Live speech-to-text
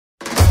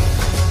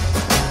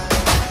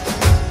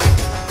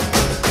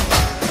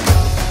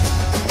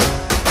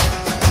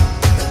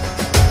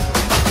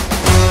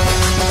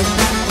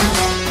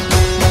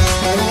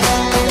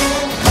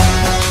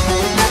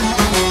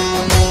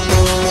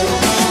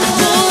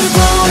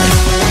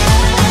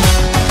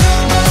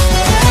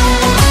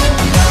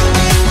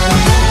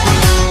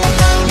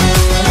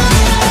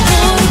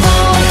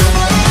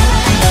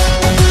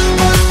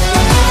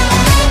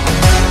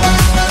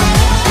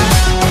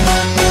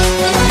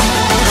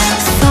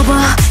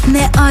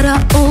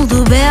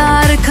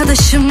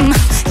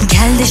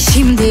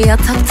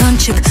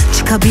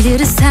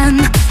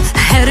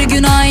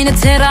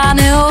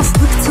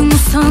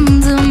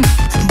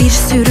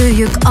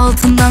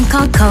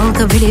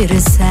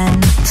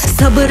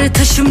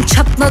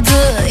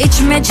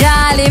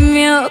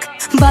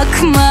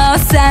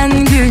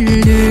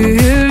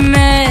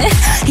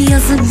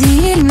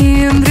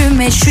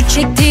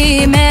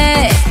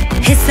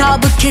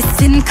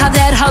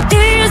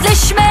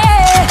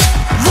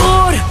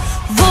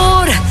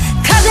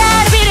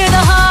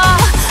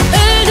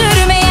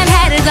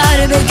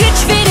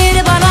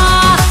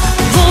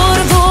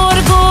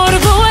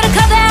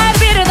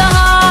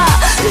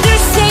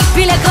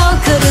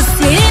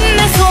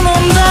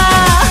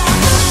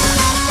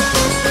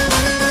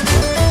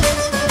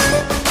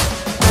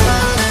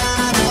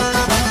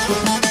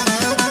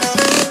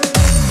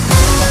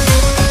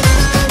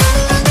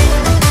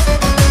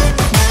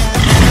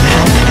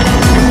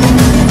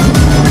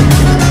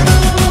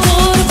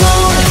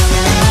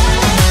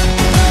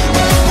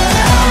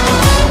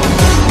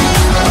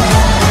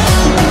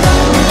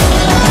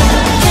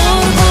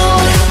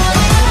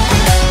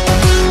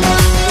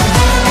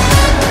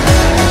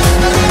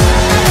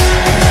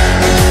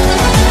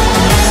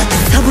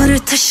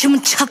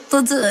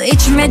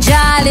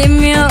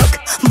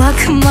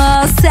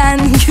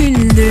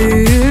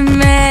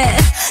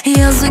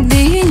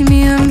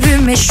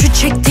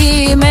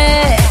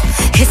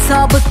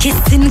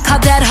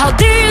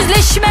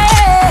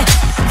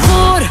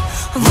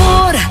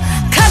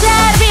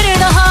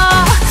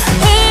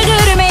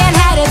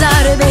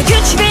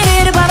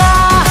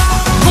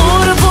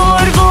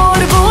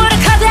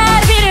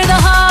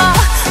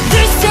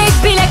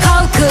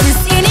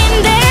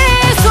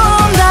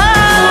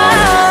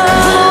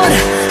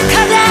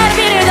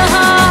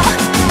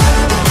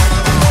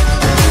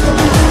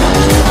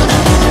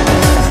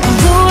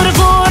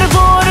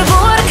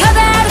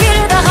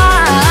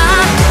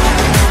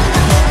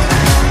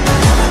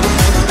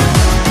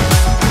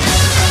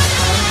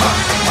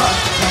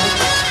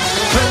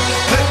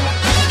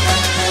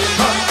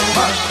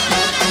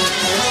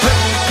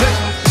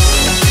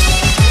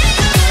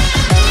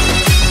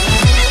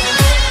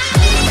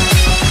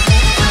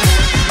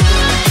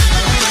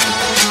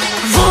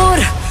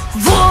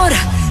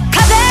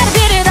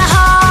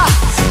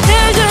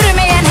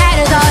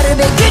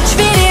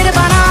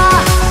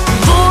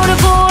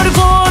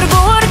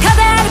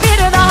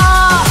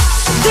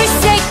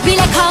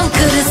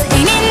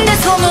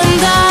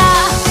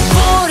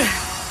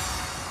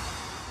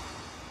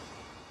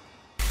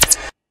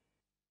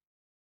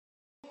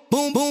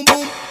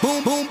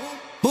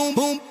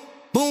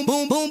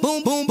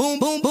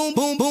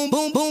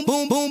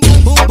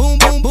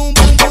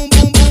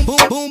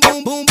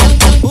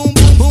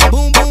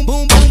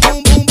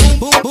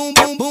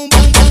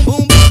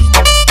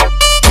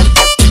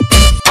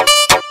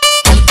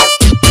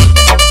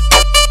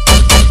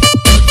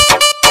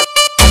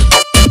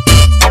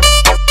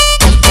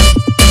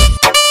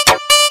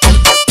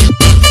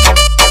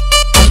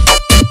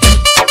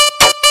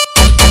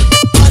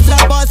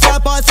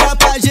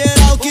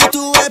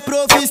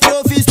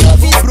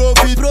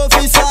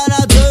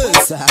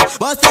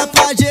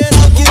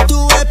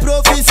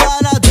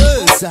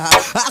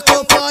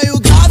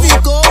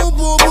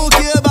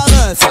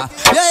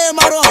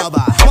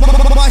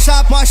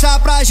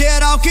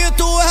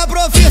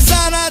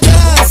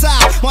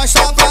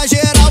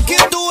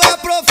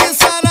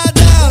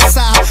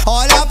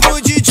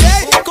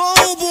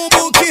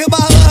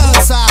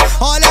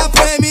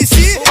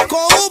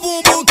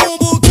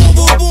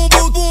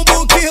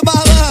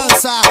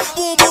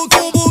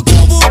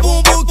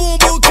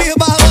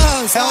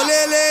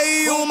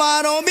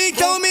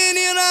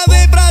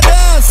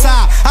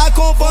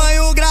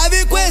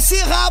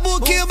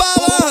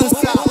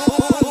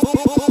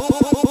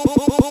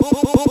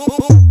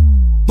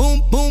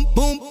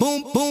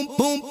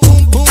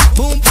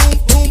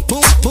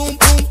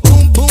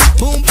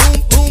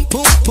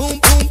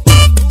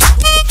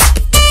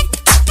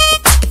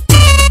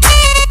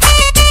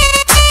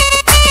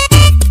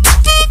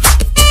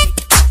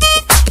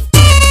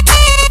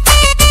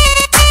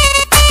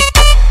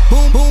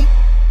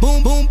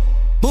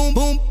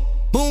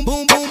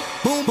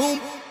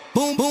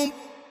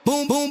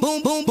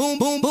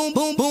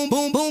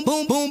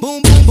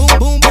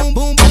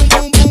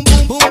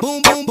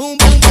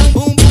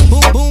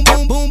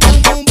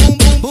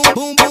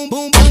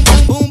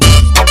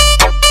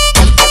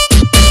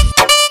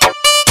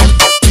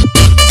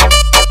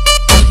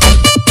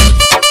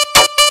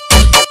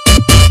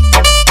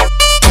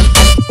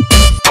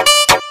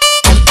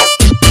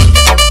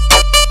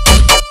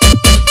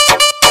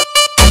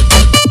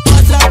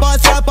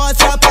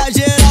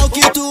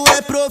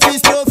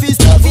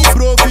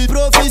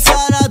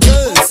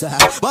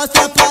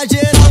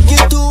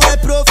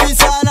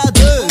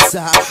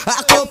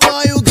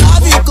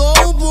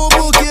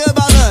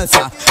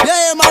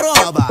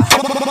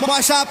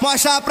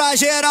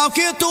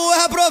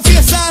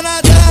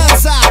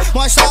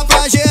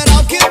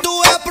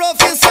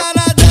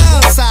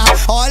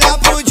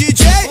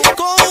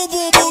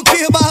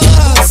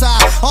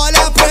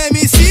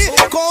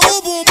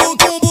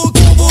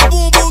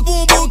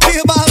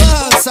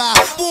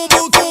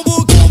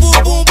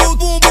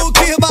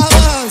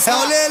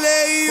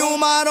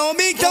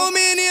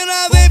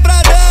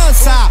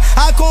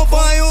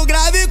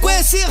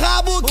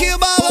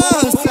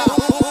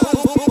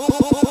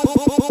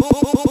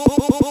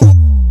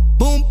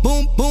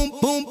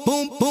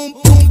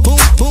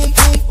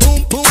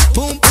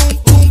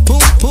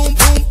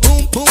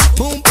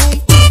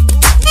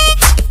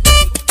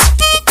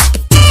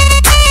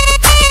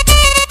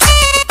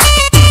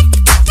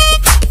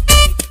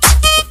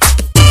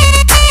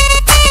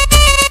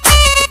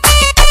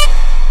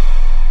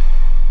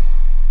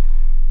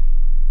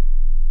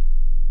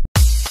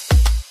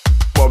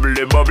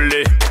bubbly,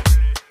 bubbly.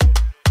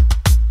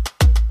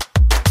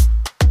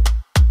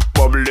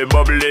 Bubbly,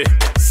 bubbly.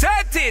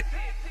 Set it!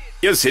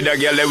 You see that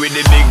girl with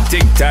the big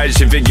tic tac,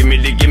 she fi gimme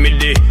the.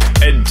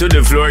 Head to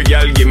the floor,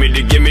 girl, gimme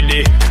the.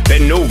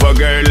 Bend over,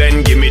 girl,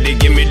 and gimme the.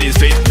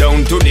 Spit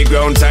down to the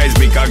ground,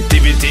 seismic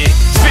activity.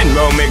 Spin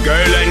round me,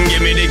 girl, and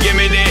gimme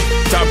the.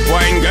 Top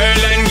wine,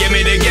 girl, and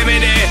gimme the.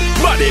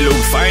 Body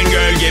look fine,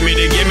 girl, gimme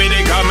the.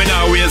 Coming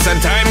out, waste some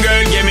time,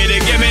 girl, gimme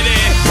the.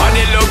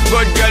 Body look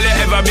good, girl, you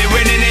ever be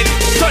winning it.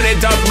 Turn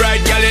it up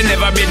bright, girl, you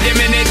never be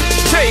dimming it.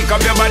 Shake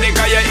up your body,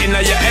 cause you're in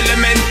your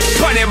element.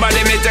 Funny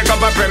body, me take up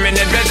a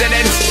permanent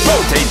residence.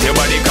 Rotate your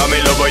body, come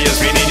in, love, you're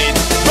spinning it.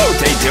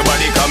 Rotate your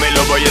body, come in,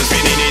 love, you're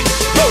spinning it.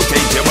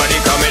 Rotate your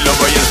body, come in, love,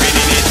 you're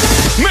spinning it.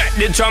 Make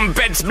the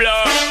trumpets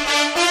blow.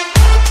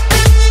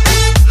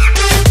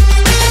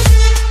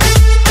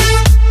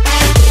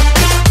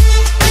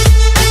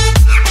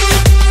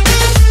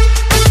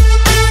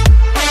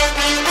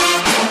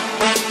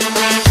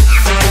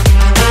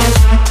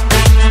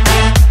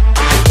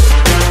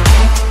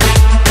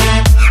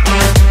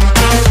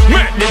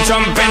 Make the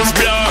trumpets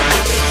blow.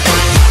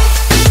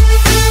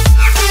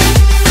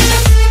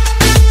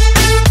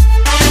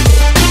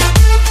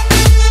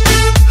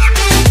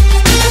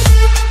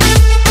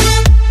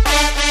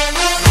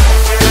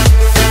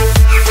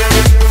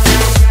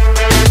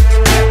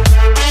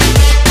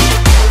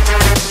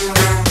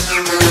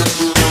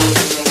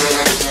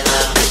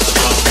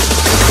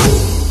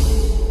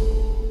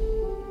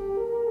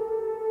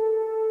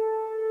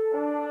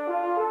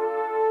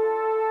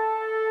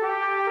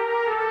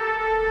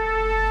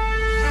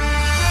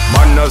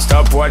 No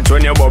stop watch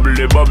when you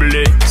bubbly,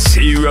 bubbly.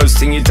 Serious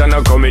thing, it and a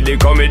comedy.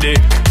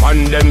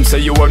 Man, them say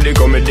you have the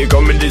comedy.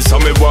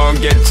 So me won't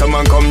get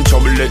someone come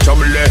trouble.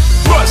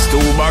 Bust two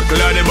buckle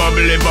of the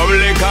bubbly.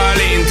 Call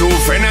in two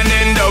friend and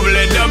then double.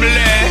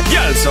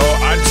 Girl so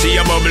hot, she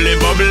a bubbly.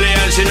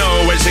 And she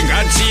know when she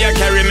got, she a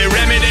carry me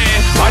remedy.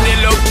 Body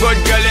look good,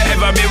 girl, you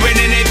ever be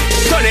winning it.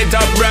 Turn it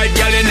up bright,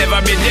 girl, you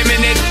never be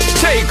dimming it.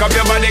 Shake up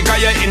your body,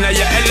 cause you're in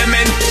your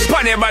element.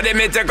 Funny body,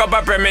 me take up a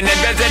permanent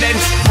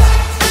residence.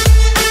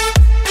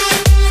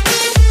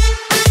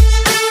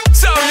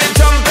 Sounding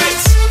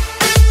trumpets.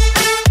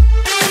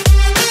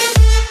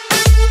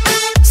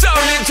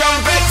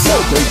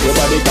 Rotate your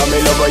body, come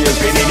in, love, you're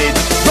spinning it.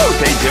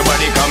 Rotate your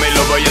body, come in,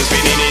 love, you're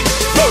spinning it.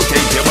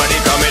 Rotate your body,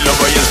 come in,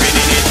 love, you're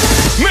spinning it.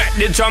 Make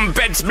the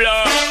trumpets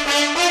blow.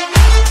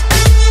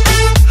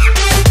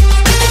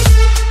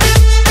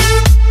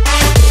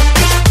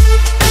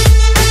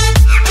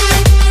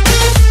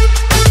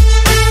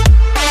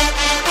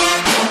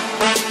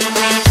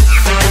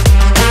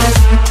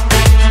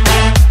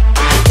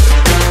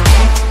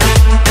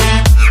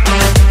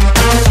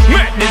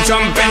 Make the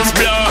trumpets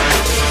blow.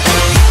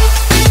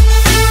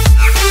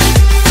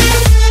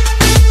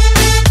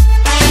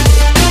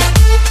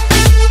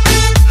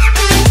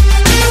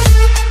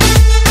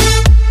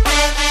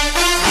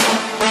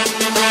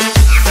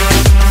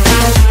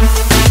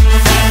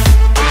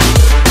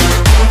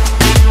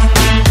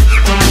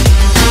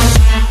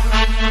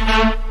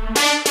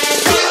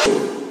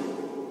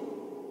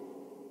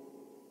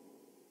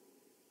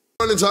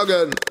 It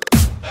again.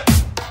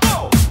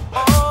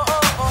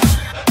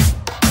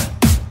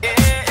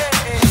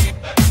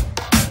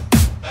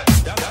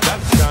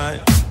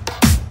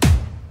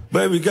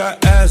 Baby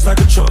got ass like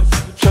a trunk.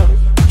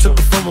 Took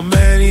it from a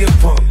man, he a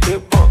punk.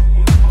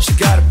 She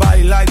got a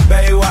body like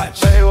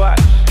Baywatch.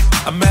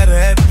 I met her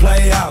at the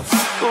Playhouse.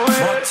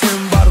 Bought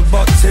 10 bottles,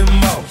 bought 10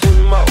 more.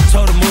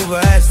 Told her move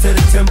her ass to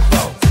the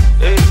tempo.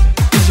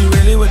 Is you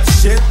really with the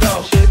shit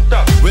though?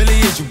 Really,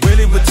 is you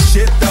really with the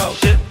shit though?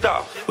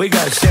 We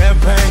got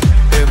champagne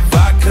and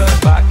vodka.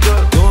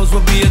 Those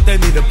will be if they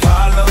need a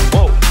problem.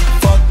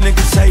 Fuck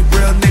niggas, hate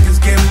real niggas,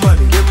 get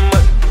money.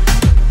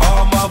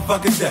 All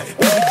motherfucking day.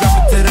 Baby,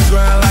 drop it to the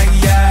ground like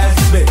yes,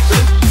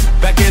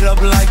 bitch. Back it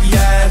up like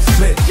yes,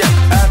 bitch.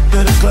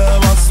 After the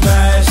club, I'll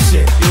smash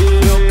shit.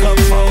 You'll come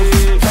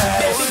home,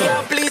 pass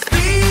up. Please,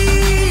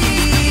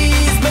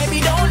 please, baby,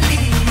 don't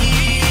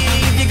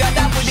leave. You got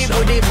that booty,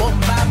 boom,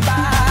 bam,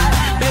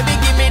 bam. Baby,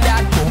 give me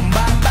that boom,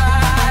 bam,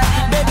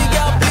 bam. Baby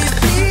girl, please,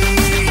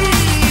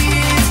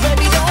 please,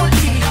 baby, don't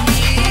leave.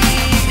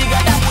 You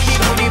got that booty,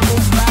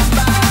 boom, bam,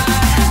 bam.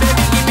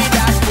 Baby, give me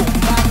that boom,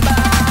 bam, bam.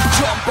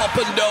 Jump up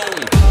and down.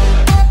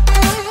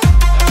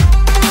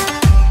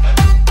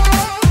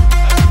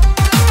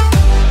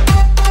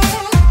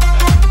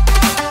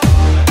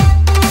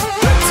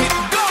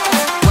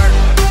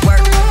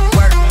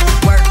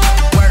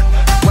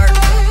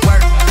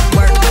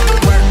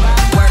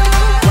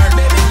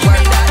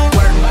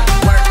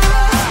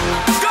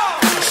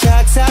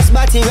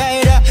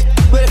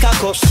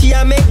 She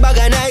a make bag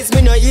and eyes,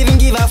 me no even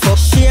give a fuck.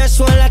 She a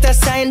show a lot of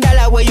sign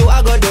dollar where you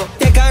a go do.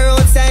 Take her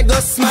outside, go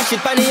smash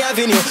it on the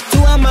avenue.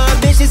 Two of my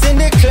bitches in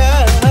the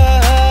club.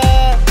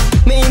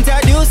 Me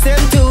introduce them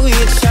to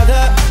each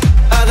other.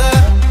 Other,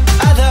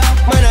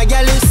 man a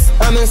gallus,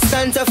 I'm in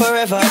Santa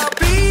forever. Girl,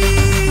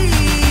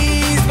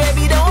 please,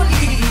 baby, don't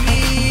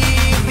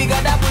leave. We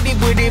got that booty,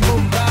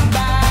 boom, bam,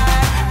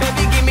 bam.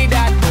 Baby, give me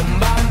that boom,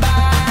 bam,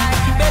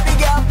 bam. Baby,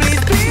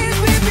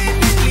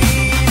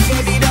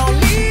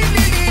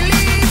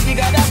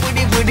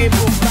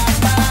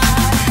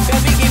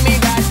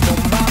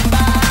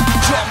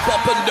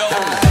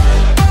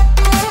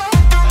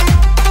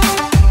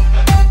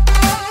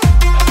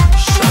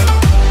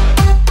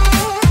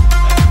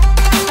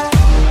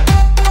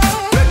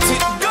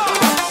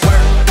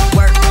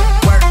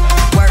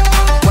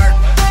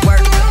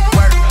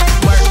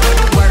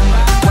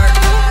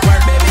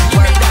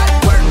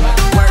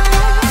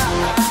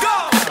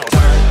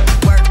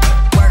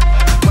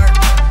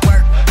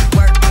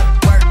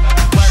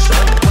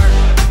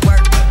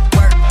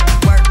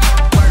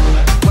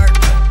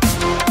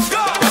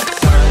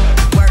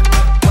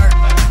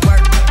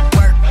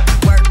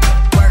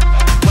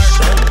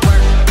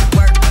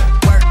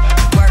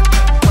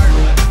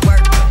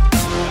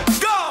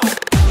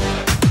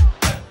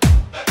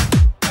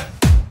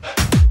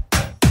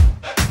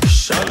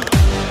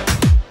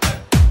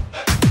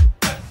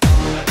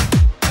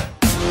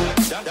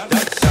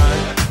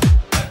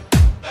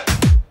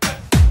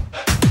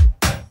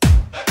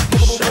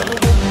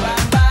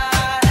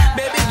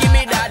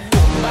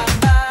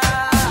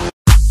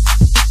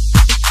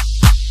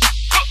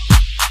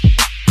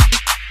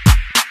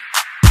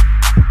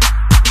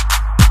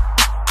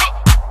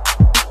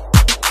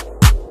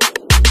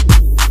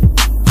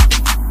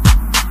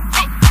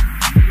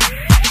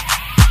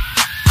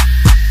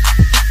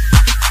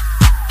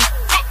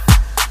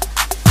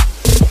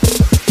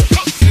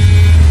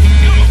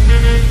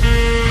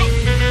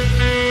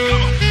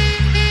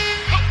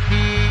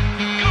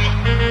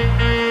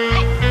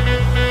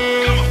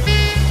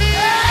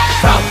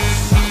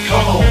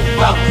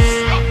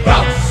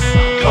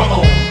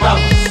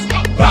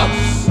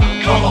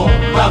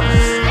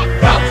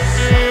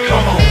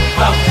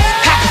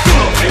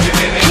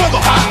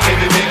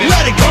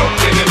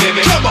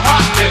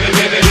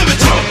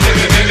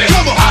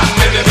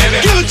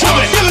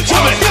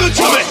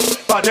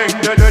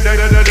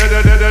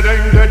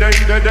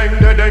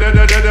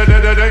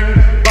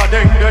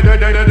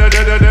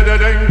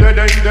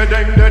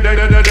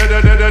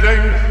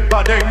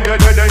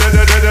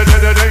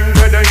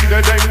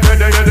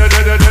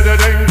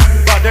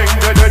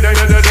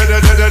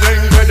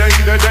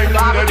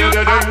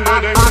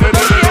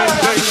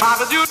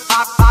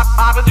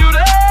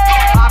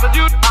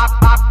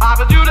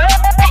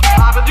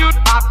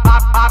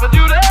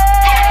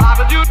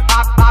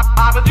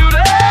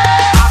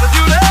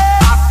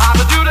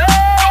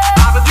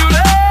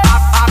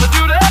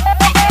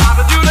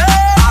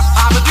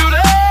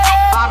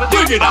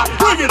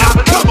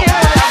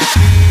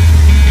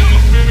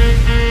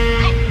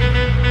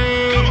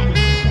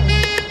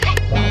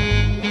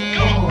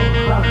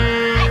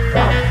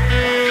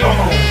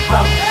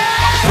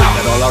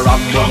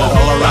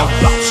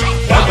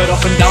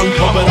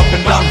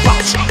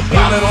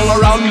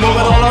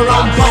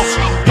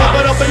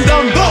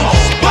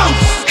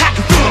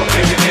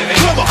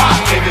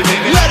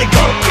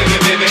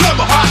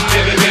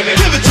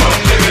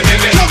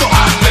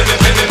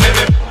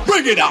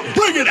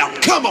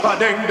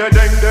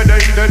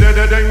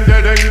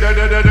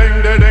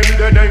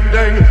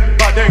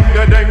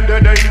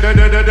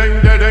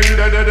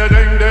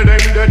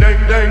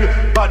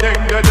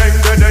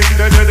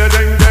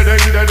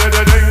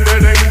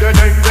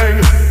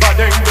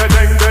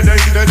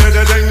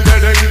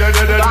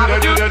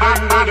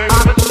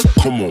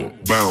 Come on,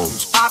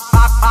 bounce.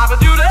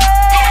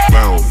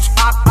 Bounce.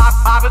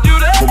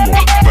 Come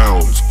on,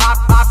 bounce.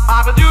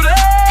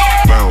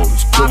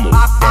 Bounce. Come on,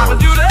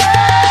 bounce.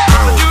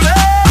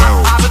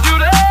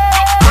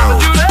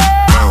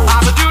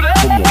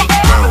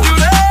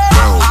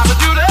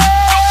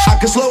 I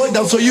can slow it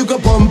down so you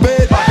can pump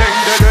it.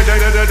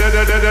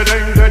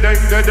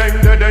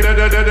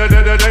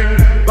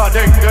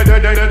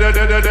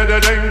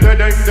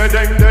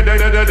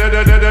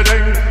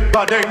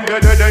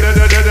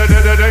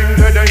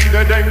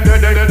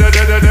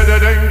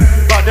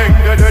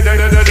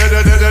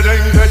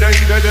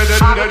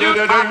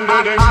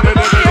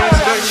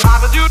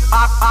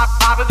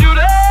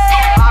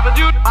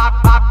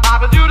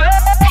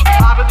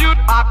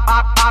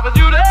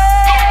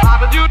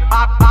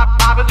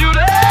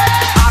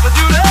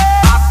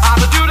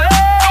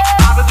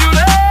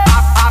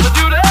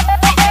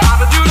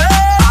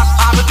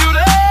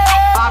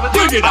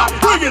 Bring it out,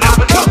 come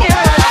on.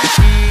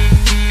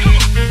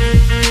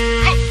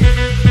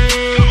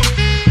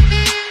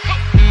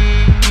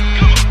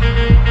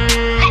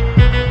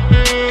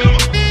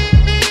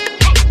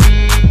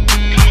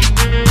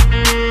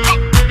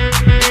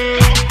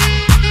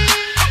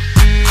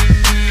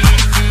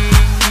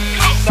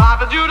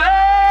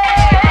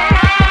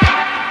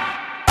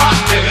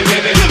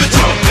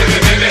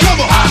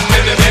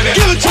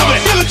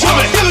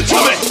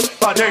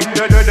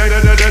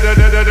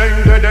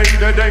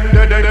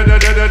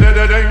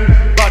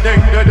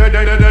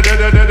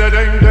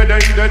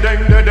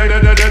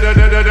 Ba-ding,